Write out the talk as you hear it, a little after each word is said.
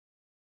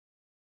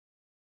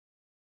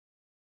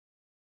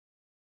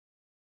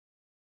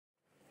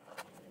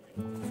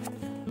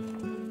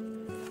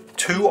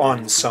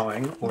two-on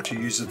sewing, or to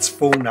use its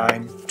full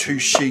name, two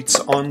sheets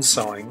on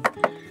sewing,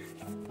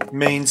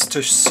 means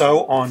to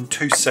sew on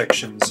two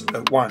sections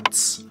at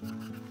once.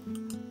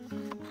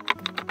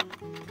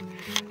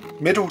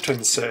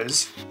 Middleton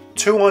says,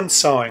 two-on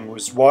sewing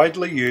was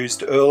widely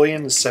used early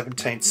in the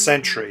 17th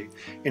century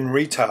in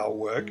retail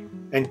work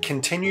and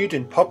continued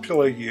in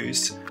popular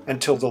use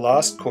until the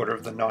last quarter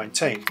of the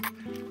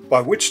 19th,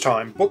 by which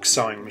time book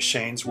sewing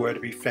machines were to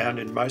be found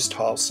in most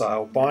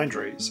wholesale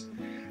binderies.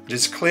 It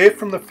is clear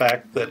from the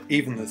fact that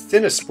even the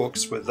thinnest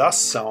books were thus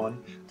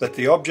sewn that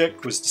the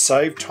object was to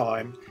save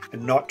time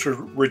and not to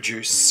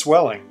reduce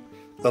swelling,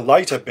 the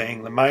latter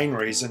being the main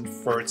reason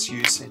for its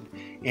use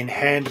in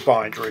hand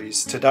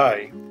binderies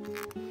today.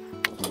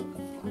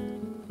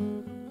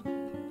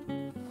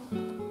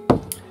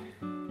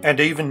 And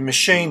even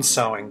machine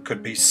sewing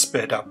could be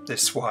sped up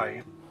this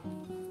way.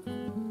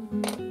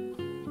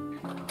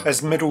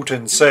 As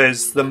Middleton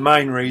says, the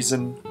main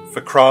reason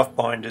for craft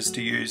binders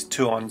to use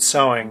two-on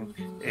sewing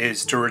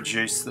is to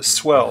reduce the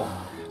swell.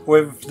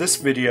 With this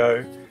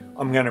video,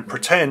 I'm going to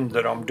pretend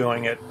that I'm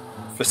doing it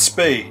for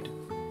speed.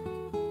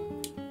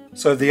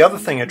 So the other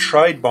thing a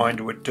trade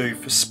binder would do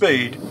for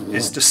speed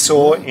is to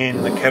saw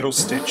in the kettle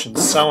stitch and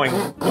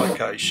sewing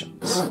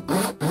locations. So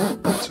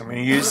I'm going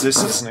to use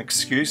this as an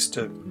excuse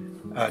to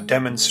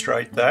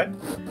demonstrate that.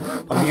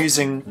 I'm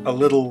using a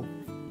little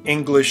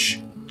English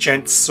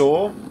gent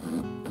saw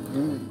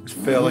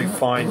with fairly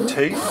fine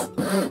teeth.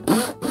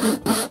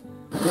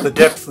 The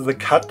depth of the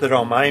cut that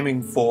I'm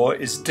aiming for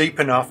is deep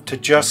enough to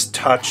just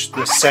touch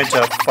the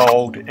center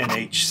fold in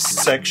each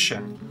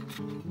section.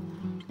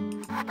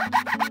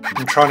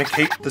 I'm trying to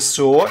keep the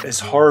saw as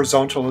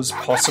horizontal as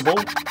possible,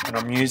 and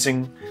I'm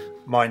using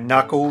my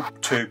knuckle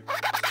to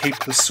keep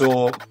the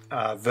saw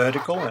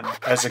vertical and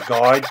as a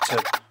guide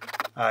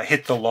to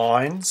hit the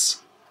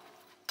lines.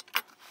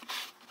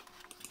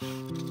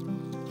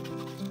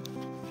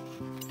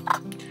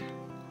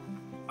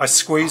 I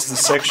squeeze the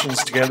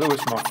sections together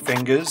with my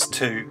fingers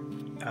to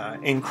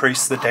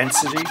increase the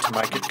density to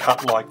make it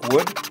cut like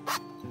wood.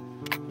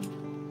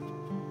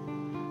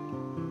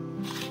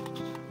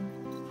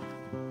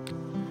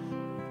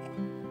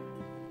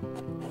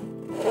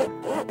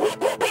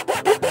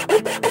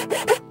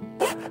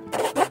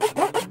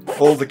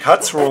 All the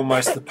cuts were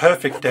almost the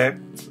perfect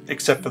depth,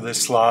 except for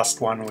this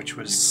last one, which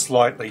was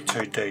slightly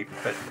too deep,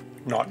 but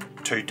not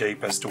too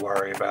deep as to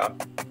worry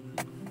about.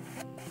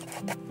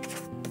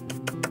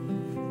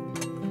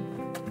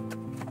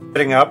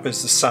 Setting up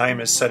is the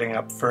same as setting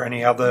up for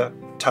any other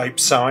tape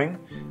sewing.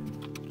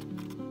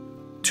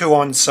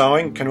 Two-on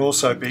sewing can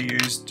also be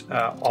used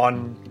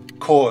on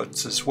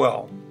cords as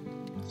well.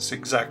 It's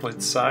exactly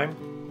the same.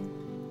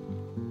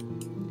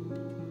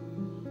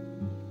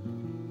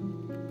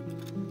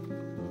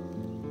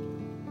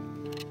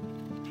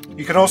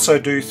 You can also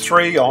do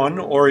three-on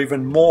or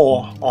even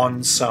more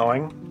on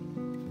sewing.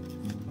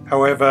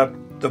 However,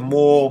 the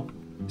more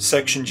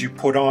sections you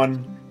put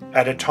on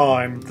at a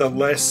time, the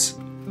less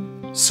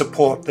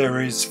support there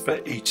is for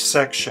each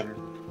section.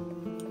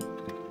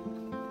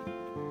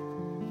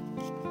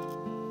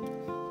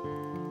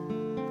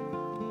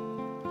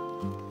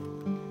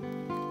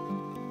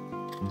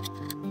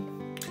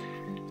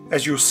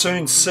 As you'll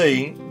soon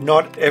see,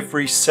 not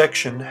every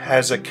section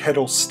has a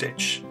kettle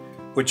stitch,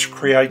 which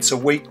creates a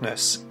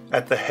weakness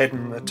at the head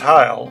and the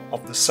tail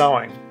of the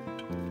sewing.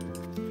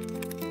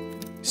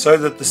 So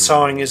that the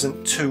sewing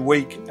isn't too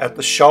weak at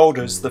the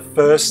shoulders, the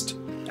first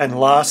and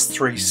last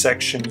three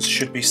sections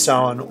should be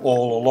sewn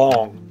all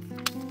along.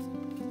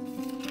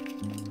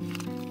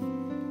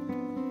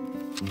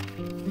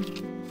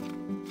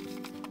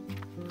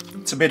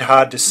 It's a bit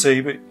hard to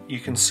see, but you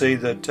can see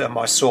that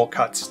my saw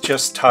cuts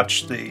just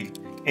touch the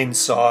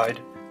inside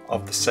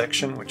of the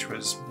section, which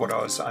was what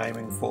I was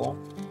aiming for.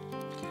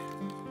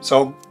 So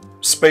I'll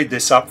speed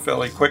this up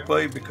fairly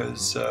quickly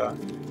because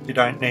you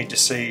don't need to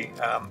see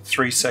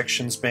three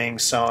sections being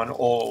sewn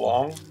all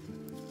along.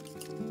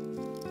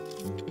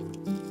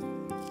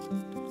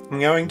 I'm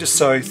going to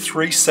sew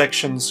three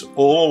sections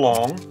all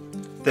along,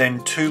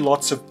 then two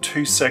lots of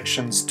two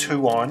sections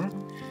two on,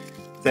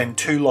 then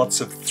two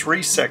lots of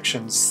three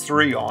sections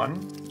three on,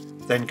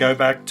 then go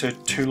back to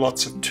two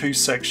lots of two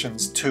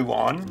sections two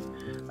on,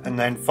 and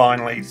then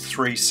finally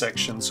three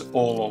sections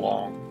all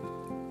along.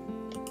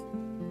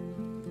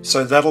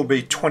 So that'll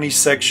be 20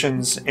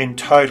 sections in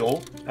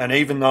total, and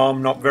even though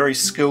I'm not very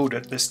skilled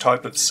at this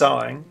type of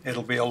sewing,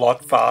 it'll be a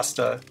lot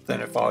faster than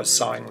if I was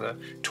sewing the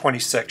 20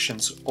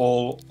 sections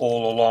all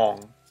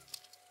along.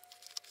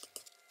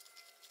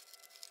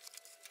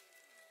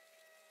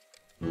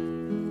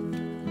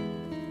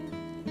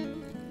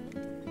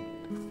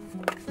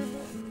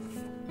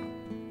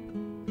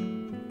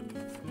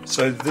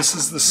 So this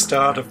is the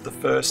start of the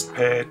first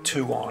pair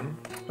two on,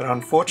 but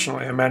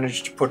unfortunately I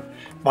managed to put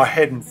my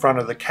head in front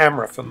of the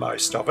camera for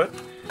most of it,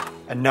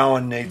 and no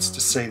one needs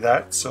to see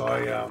that, so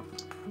I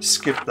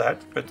skipped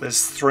that, but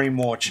there's three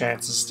more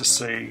chances to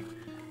see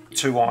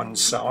two on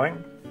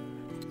sewing.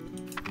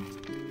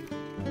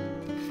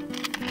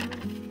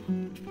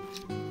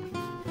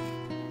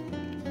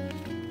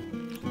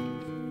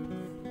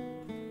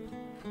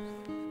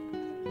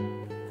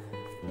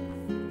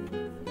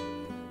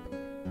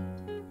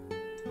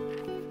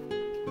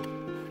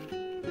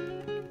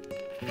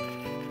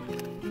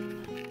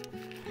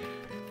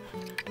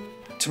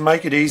 To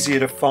make it easier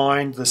to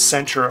find the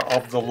centre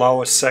of the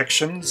lower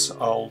sections,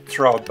 I'll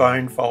throw a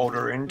bone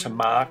folder in to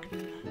mark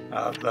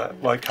the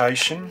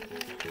location.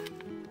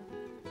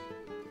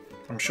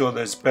 I'm sure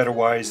there's better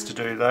ways to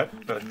do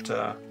that, but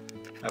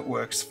that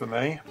works for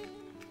me.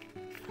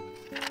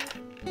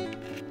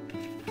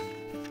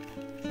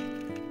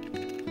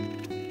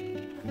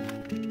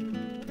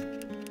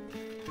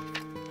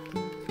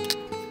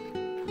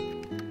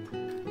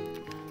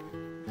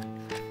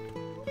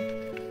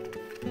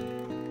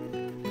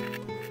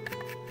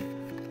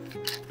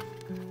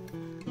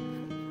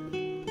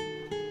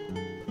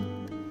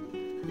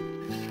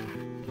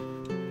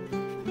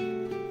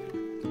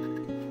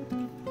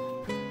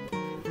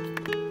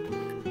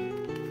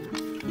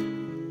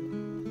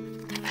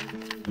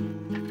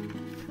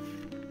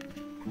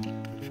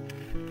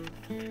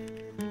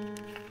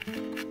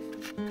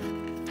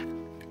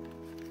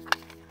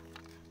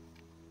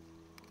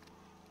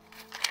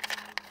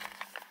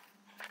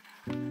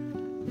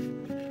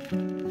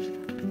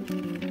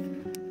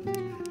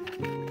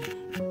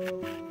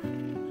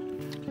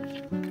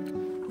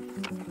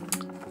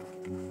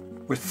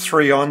 With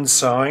 3 on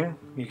sewing,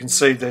 you can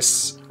see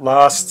this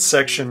last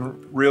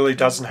section really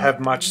doesn't have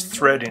much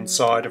thread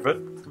inside of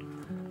it.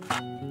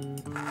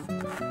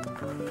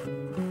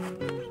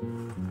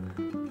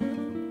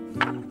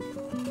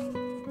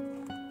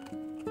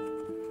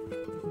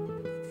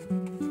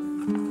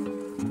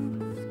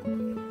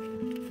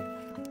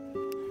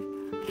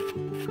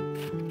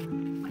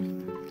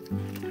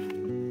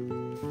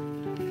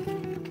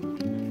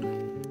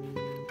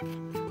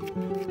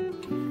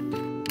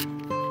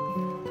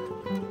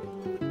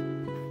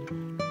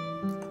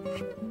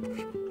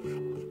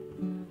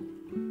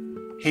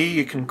 Here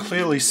you can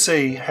clearly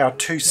see how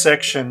 2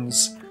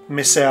 sections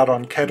miss out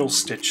on kettle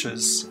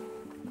stitches.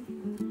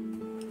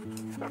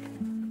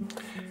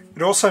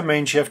 It also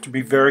means you have to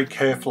be very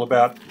careful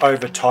about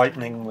over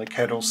tightening the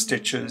kettle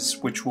stitches,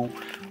 which will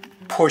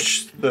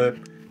push the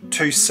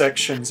 2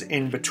 sections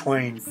in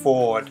between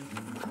forward.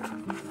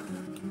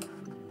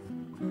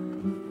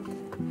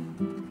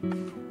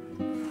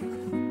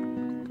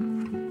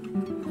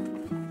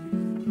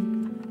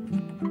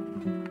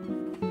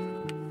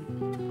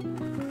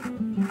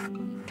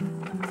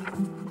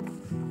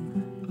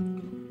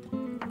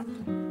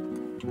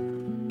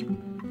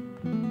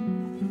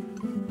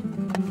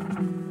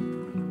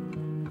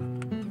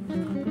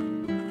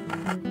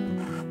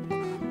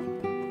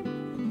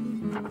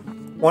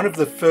 One of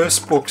the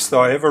first books that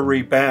I ever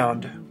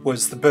rebound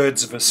was The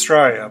Birds of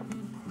Australia,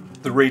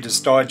 the Reader's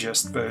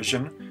Digest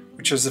version,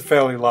 which is a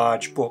fairly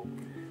large book.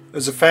 It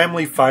was a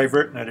family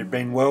favourite and it had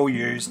been well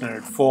used and it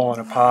had fallen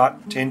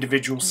apart to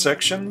individual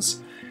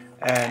sections,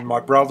 and my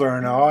brother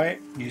and I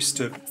used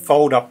to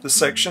fold up the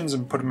sections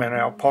and put them in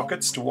our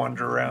pockets to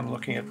wander around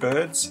looking at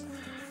birds.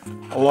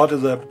 A lot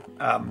of the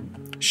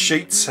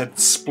sheets had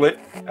split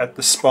at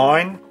the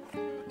spine,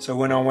 so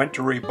when I went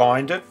to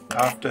rebind it,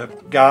 after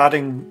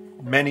guarding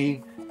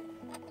many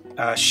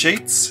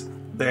sheets,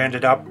 there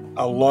ended up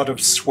a lot of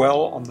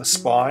swell on the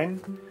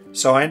spine,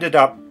 so I ended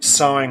up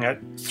sewing it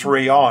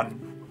 3 on.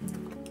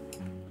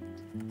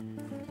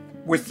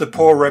 With the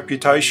poor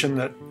reputation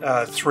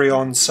that 3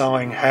 on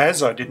sewing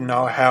has, I didn't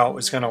know how it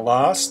was going to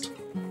last.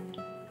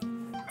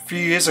 A few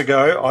years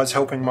ago I was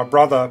helping my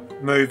brother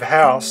move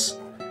house,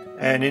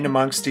 and in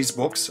amongst his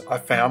books I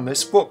found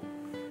this book.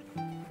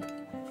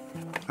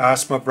 I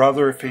asked my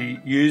brother if he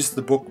used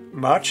the book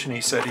much, and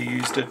he said he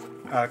used it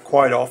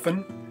quite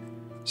often.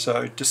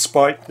 So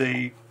despite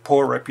the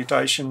poor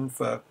reputation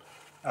for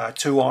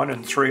 2 on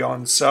and 3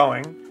 on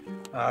sewing,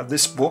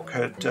 this book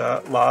had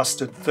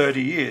lasted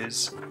 30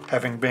 years,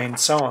 having been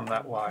sewn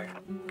that way.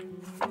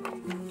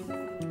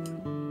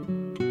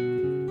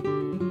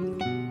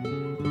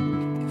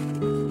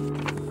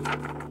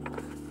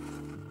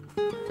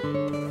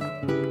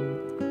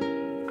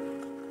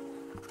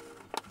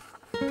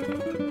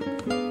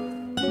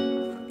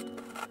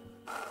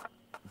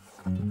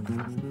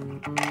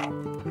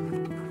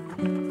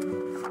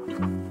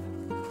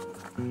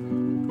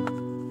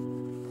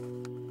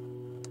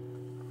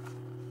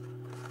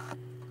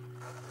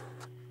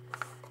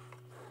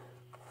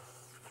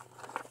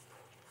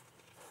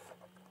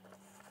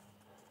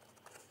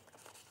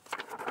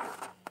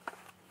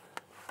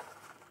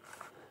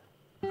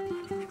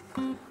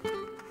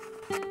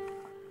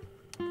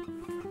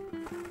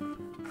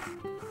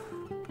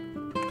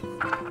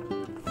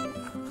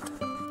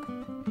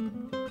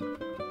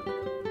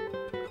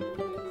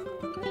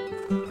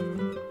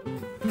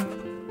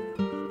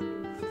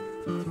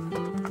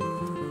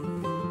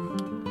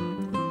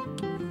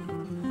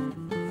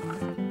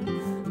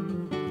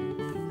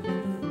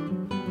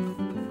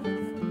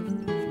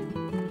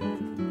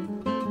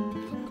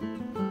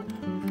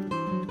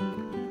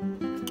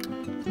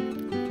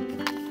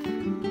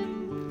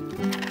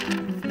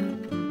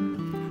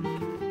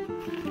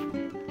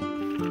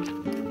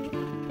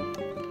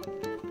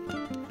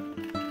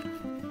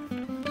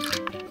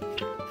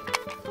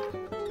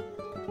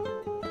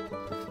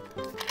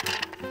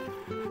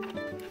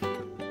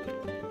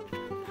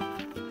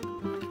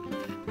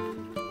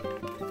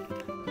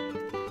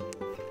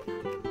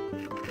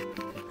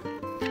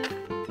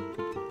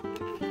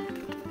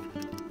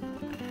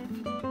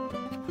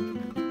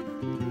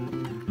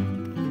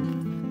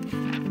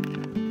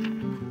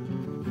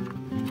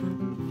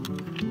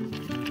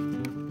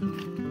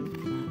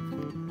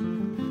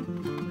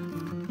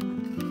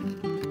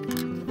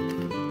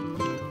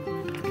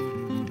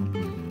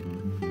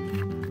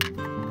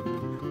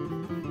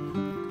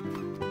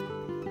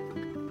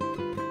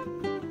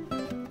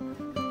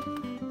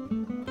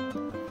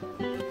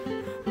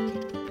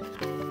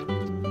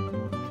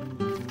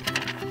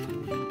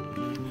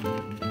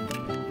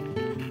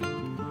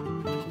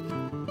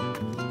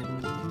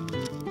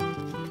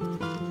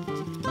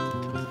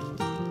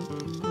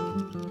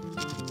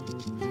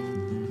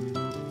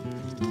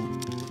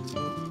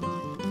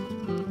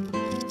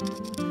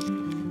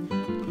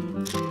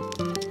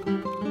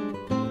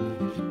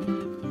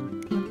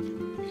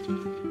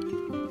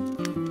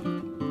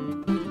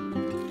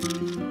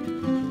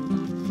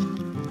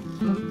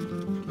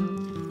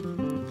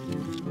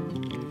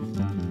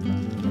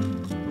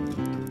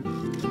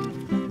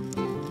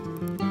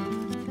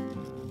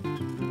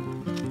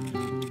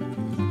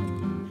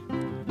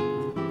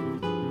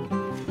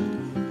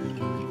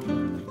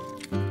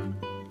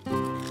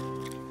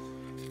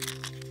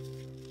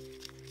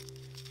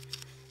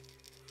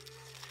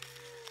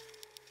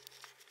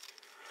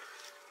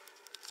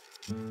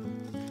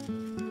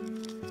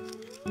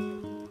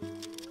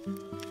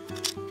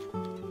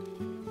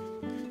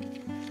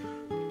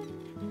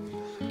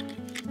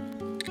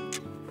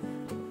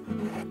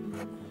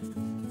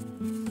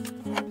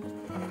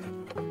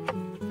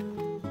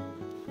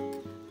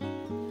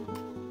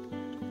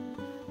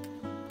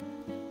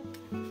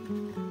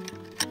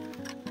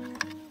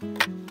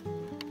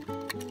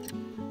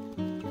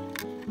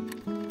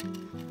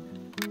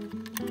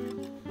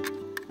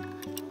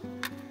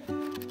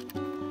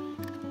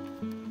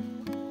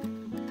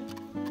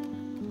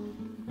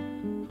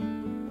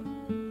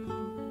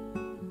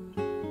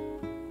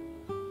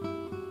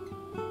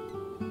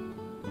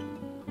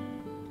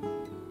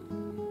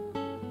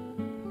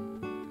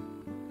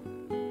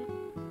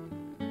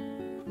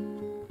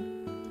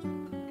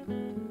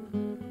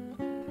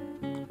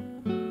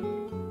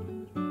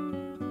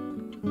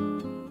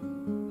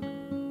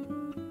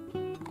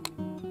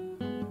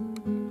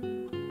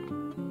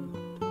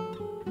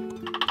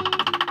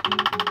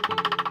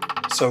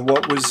 So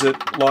what was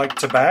it like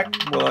to back?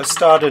 Well, I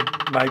started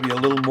maybe a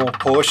little more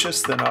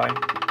cautious than I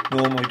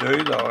normally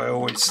do, though I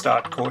always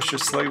start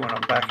cautiously when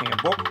I'm backing a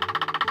book.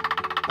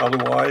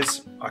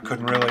 Otherwise, I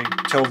couldn't really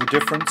tell the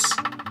difference.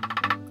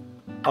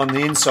 On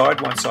the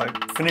inside, once I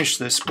finished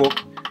this book,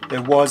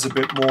 there was a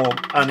bit more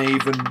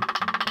uneven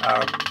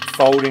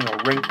folding or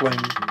wrinkling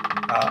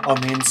on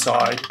the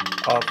inside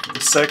of the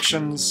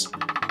sections,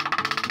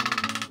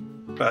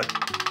 but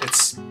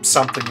it's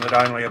something that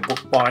only a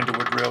bookbinder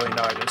would really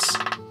notice.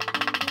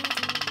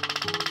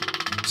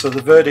 So the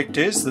verdict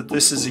is that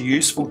this is a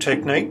useful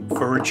technique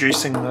for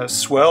reducing the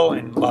swell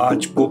in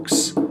large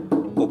books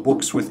or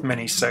books with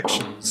many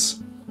sections.